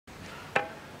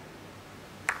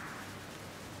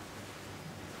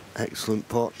excellent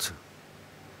pot.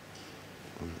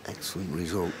 An excellent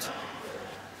result.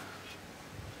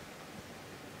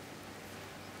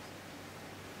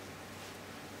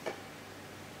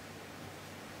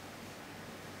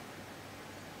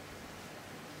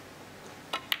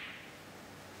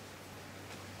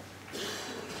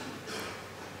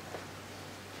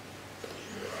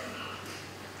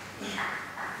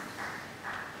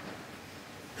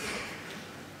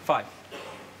 Five.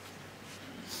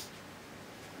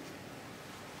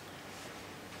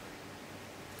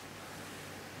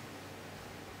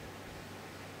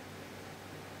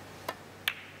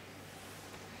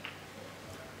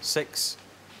 Six.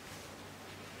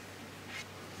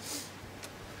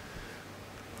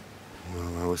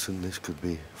 Well, Allison, this could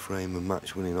be frame and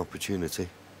match winning opportunity.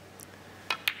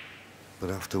 But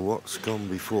after what's gone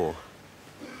before,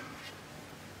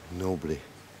 nobody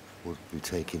would be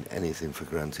taking anything for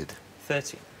granted.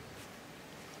 30.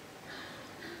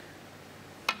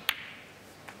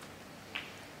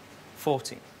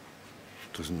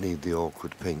 Doesn't need the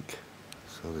awkward pink,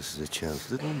 so this is a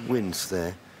chance. Little wince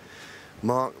there.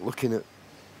 Mark looking at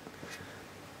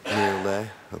Neil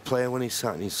there, a player when he's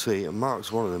sat in his seat, and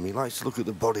Mark's one of them. He likes to look at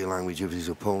the body language of his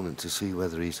opponent to see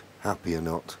whether he's happy or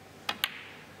not.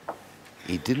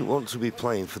 He didn't want to be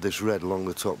playing for this red along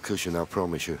the top cushion, I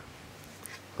promise you.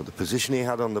 But the position he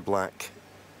had on the black,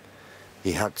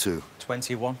 he had to.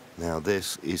 21. Now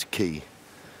this is key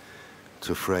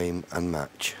to frame and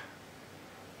match.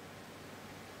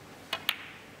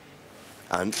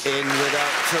 And in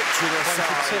without touching a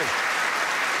side.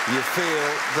 You feel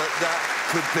that that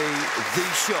could be the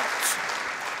shot.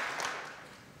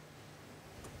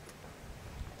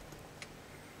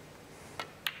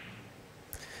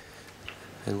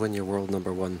 And when you're world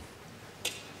 #1,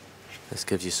 this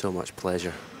gives you so much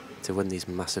pleasure to win these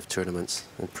massive tournaments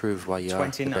and prove why you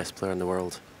 29. are the best player in the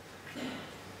world.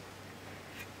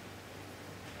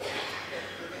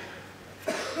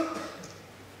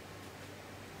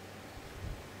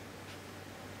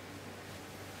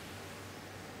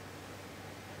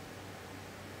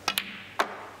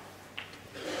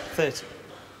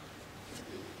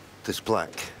 This black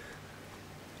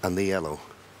and the yellow.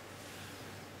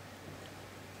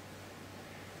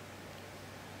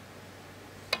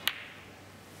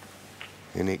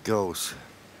 In it goes.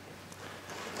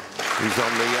 He's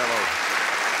on the yellow.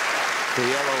 The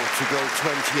yellow to go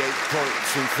 28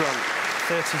 points in front.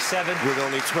 37. With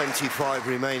only 25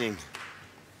 remaining.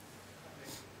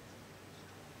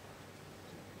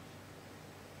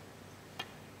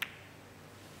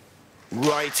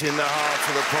 Right in the heart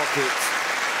of the pocket.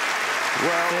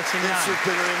 Well, 39. This has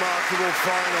been a remarkable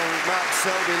final. Mark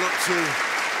Selby looked to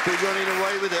be running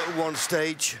away with it at one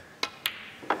stage.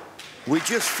 We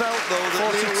just felt, though, that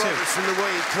 42. Neil Robertson, the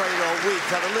way he played all week,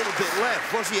 had a little bit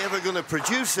left. Was he ever going to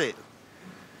produce it?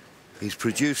 He's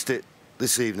produced it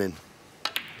this evening.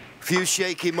 Few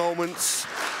shaky moments.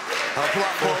 A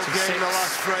black ball 46. game in the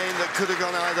last frame that could have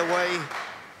gone either way.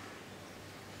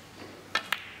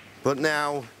 But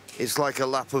now, it's like a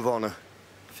lap of honour.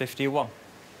 51.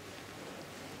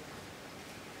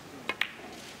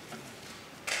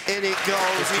 In it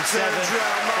goes, he 57. turns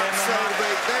round, Mark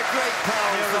Selby. They're great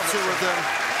pals, the two of them.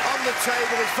 On the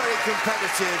table, it's very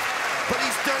competitive, but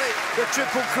he's done it, the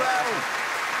Triple Crown.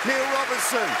 Neil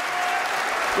Robertson,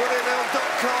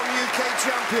 BrilliantSnooker UK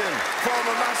champion,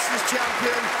 former Masters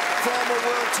champion, former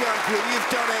world champion.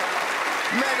 You've done it.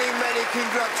 Many, many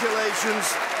congratulations.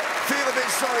 Feel a bit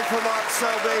sorry for Mark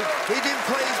Selby. He didn't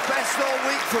play his best all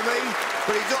week for me,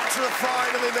 but he got to the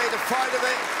final, he made a fight of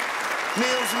it.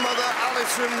 Neil's mother,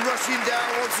 Alison, rushing down,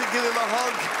 wants to give him a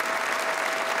hug.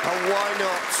 And why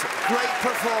not? Great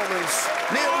performance.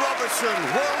 Neil Robertson,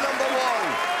 world #1,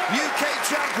 UK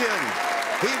champion.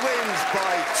 He wins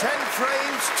by 10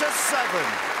 frames to 7.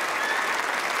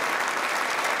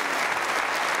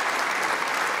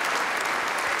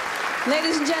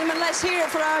 Ladies and gentlemen, let's hear it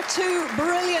for our two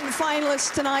brilliant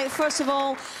finalists tonight. First of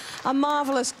all, a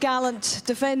marvellous, gallant,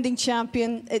 defending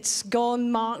champion. It's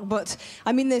gone, Mark, but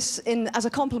I mean this as a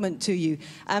compliment to you.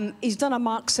 He's done a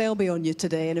Mark Selby on you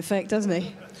today, in effect, hasn't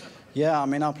he? Yeah, I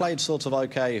mean, I played sort of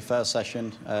okay first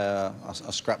session. I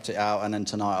scrapped it out, and then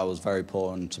tonight I was very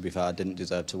poor, and to be fair, I didn't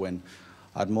deserve to win.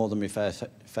 I had more than my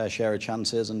fair share of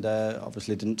chances, and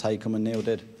obviously didn't take them, and Neil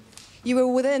did. You were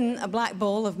within a black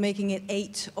ball of making it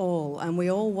 8-all, and we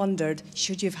all wondered,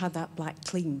 should you have had that black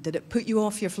clean? Did it put you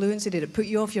off your fluency? Did it put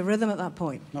you off your rhythm at that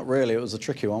point? Not really. It was a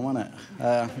tricky one, wasn't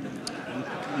it?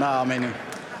 No, I mean,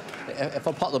 if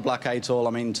I pot the black 8-all,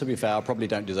 I mean, to be fair, I probably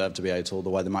don't deserve to be 8-all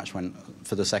the way the match went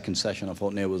for the second session. I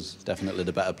thought Neil was definitely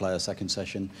the better player second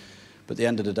session. But at the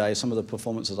end of the day, some of the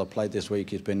performances I've played this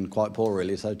week has been quite poor,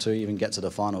 really. So to even get to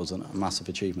the finals is a massive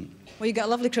achievement. Well, you've got a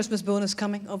lovely Christmas bonus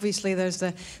coming. Obviously, there's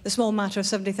the small matter of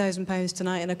 £70,000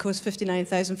 tonight, and of course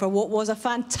 £59,000 for what was a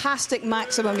fantastic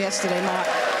maximum yesterday, Mark.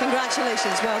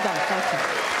 Congratulations, well done. Thank you.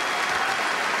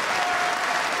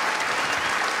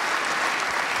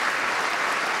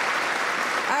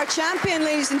 Our champion,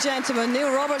 ladies and gentlemen,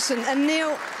 Neil Robertson. And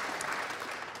Neil,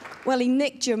 well, he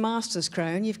nicked your Masters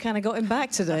crown. You've kind of got him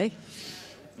back today.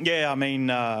 Yeah, I mean,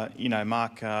 you know,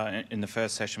 Mark in the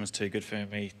first session was too good for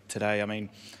me today. I mean,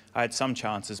 I had some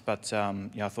chances, but, you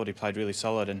know, I thought he played really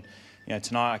solid. And, you know,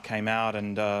 tonight I came out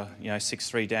and, you know,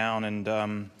 6-3 down,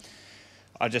 and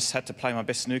I just had to play my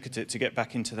best snooker to get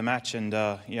back into the match. And,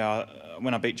 you know,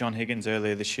 when I beat John Higgins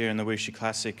earlier this year in the Wuxi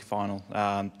Classic final,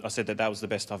 I said that was the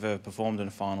best I've ever performed in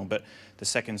a final. But the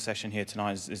second session here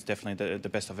tonight is definitely the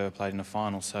best I've ever played in a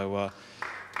final. So,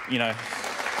 you know...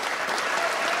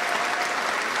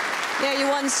 Yeah, you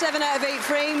won 7 out of 8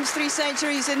 frames, 3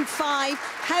 centuries in 5.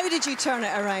 How did you turn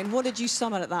it around? What did you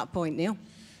summon at that point, Neil?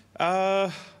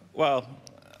 Well,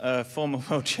 former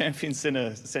world champion sent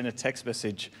a text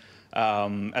message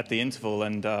at the interval,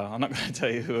 and I'm not going to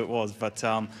tell you who it was, but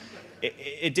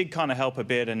it did kind of help a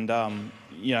bit. And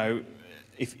you know,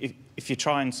 if you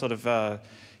try and sort of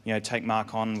you know, take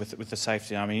Mark on with the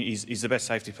safety, I mean, he's the best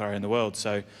safety player in the world,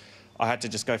 so I had to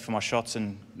just go for my shots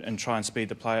and try and speed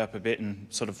the play up a bit and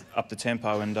sort of up the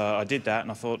tempo, and I did that, and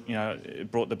I thought, you know,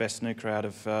 it brought the best snooker out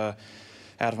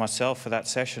of myself for that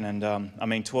session. And I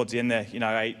mean, towards the end there, you know,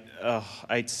 8-6,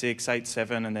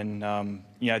 8-7, and then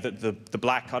you know, the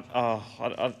black,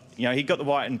 you know, he got the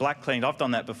white and black cleaned. I've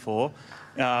done that before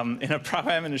in a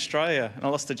pro-am in Australia, and I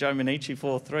lost to Joe Minichi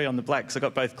 4-3 on the black, because I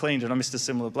got both cleaned and I missed a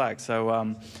similar black.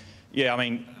 So yeah, I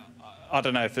mean, I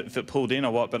don't know if it pulled in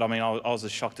or what, but I mean, I was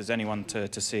as shocked as anyone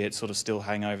to see it sort of still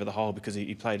hang over the hole, because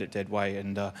he played it dead way.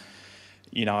 And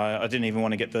you know, I didn't even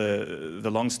want to get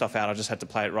the long stuff out. I just had to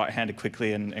play it right-handed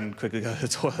quickly and quickly go to the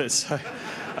toilet. So,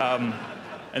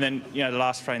 and then, you know, the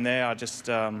last frame there, I just,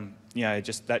 you know,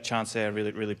 just that chance there,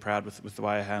 really proud with the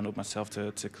way I handled myself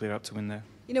to clear up to win there.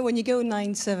 You know, when you go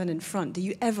 9-7 in front, do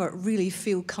you ever really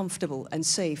feel comfortable and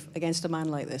safe against a man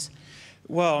like this?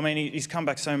 Well, I mean, he's come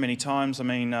back so many times. I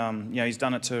mean, you know, he's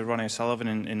done it to Ronnie O'Sullivan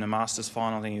in the Masters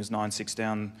final. I think he was 9-6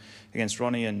 down against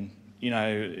Ronnie, and you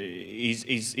know,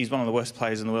 he's one of the worst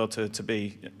players in the world to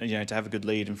be, you know, to have a good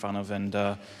lead in front of. And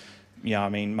yeah, I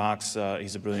mean, Mark's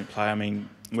he's a brilliant player. I mean,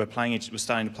 we're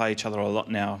starting to play each other a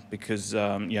lot now, because you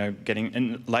know, getting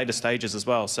in later stages as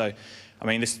well. So, I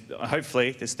mean,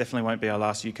 hopefully this definitely won't be our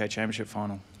last UK Championship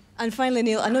final. And finally,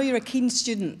 Neil, I know you're a keen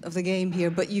student of the game here,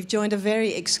 but you've joined a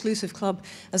very exclusive club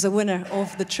as a winner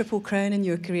of the Triple Crown in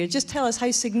your career. Just tell us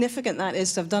how significant that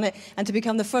is to have done it and to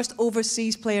become the first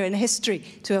overseas player in history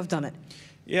to have done it.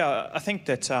 Yeah, I think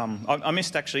that I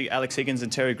missed actually Alex Higgins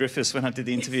and Terry Griffiths when I did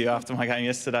the interview after my game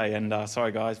yesterday, and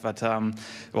sorry guys, but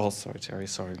well, sorry Terry,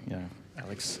 sorry, you know,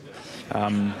 Alex,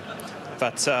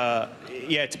 but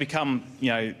yeah, to become, you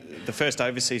know, the first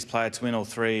overseas player to win all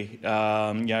three, you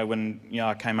know, when, you know,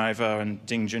 I came over and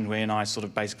Ding Junhui and I sort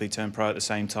of basically turned pro at the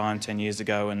same time 10 years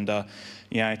ago, and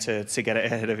you know, to get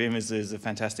ahead of him is a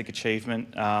fantastic achievement.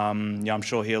 You know, I'm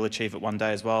sure he'll achieve it one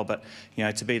day as well, but you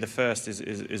know, to be the first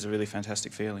is a really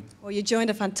fantastic feeling. Well, you joined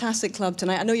a fantastic club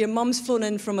tonight. I know your mum's flown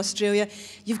in from Australia.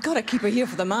 You've got to keep her here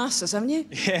for the Masters, haven't you?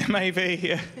 Yeah, maybe.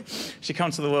 Yeah. She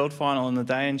comes to the World Final on the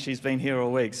day, and she's been here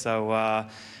all week, so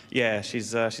yeah,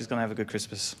 she's going to have a good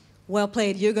Christmas. Well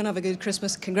played. You're going to have a good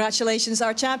Christmas. Congratulations,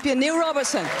 our champion, Neil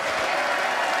Robertson.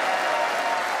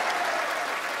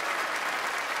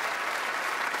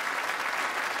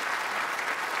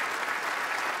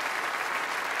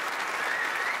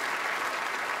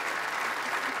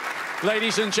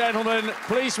 Ladies and gentlemen,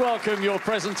 please welcome your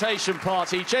presentation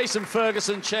party, Jason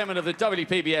Ferguson, chairman of the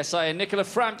WPBSA, and Nicola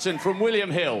Frampton from William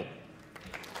Hill.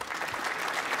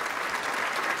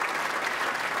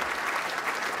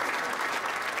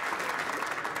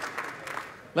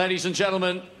 Ladies and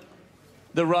gentlemen,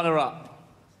 the runner-up,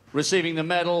 receiving the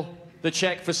medal, the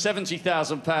cheque for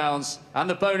 £70,000 and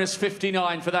the bonus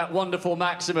 59 for that wonderful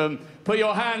maximum. Put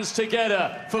your hands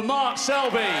together for Mark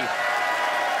Selby.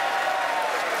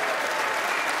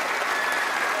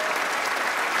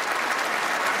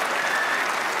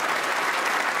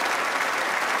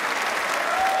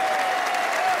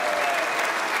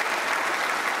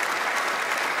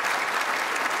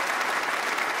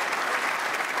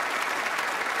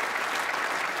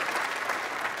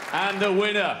 And the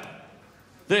winner,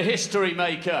 the history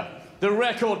maker, the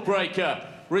record breaker,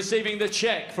 receiving the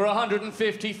cheque for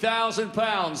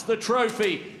 £150,000, the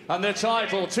trophy and the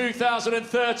title.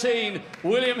 2013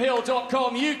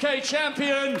 WilliamHill.com UK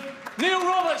champion, Neil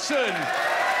Robertson.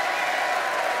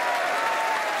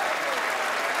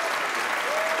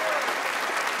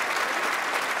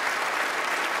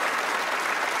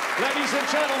 Ladies and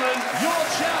gentlemen, your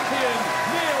champion,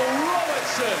 Neil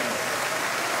Robertson.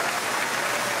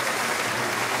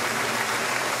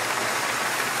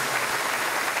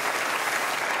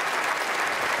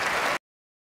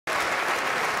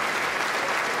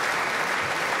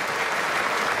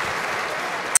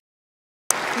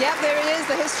 Yep, there he is,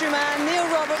 the history man, Neil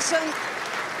Robertson.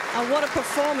 And what a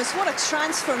performance, what a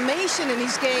transformation in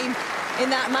his game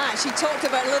in that match. He talked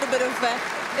about a little bit of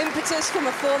impetus from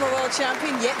a former world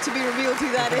champion, yet to be revealed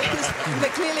who that is.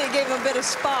 But clearly it gave him a bit of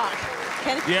spark.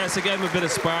 Kenny? Yes, it gave him a bit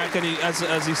of spark, and he,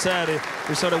 as he said,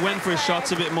 he sort of went for his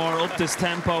shots a bit more, upped his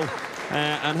tempo,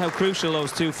 and how crucial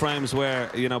those two frames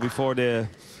were, you know, before the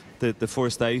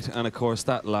first 8, and of course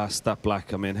that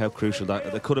black, I mean, how crucial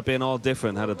that could have been all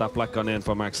different had that black gone in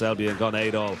for Mark Selby and gone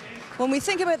 8 all. When we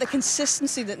think about the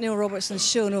consistency that Neil Robertson's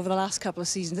shown over the last couple of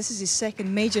seasons, this is his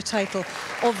second major title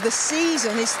of the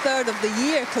season, his third of the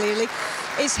year, clearly.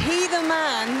 Is he the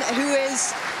man who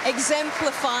is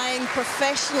exemplifying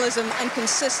professionalism and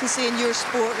consistency in your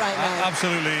sport right now?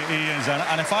 Absolutely, he is.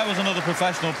 And if I was another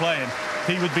professional playing,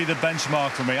 he would be the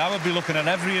benchmark for me. I would be looking at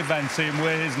every event, seeing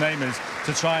where his name is,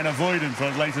 to try and avoid him for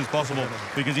as late as possible,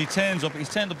 because he's turned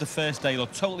up the first day,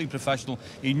 looked totally professional.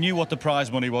 He knew what the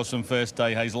prize money was from first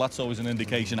day, Hazel. That's always an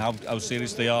indication how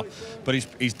serious they are. But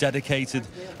he's dedicated,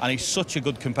 and he's such a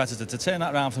good competitor. To turn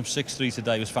that around from 6-3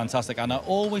 today was fantastic, and I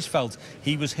always felt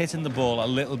he was hitting the ball a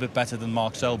little bit better than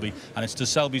Mark Selby, and it's to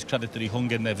Selby's credit that he hung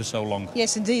in there for so long.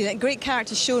 Yes, indeed. Great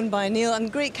character shown by Neil,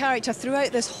 and great character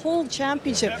throughout this whole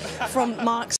championship from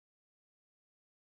Mark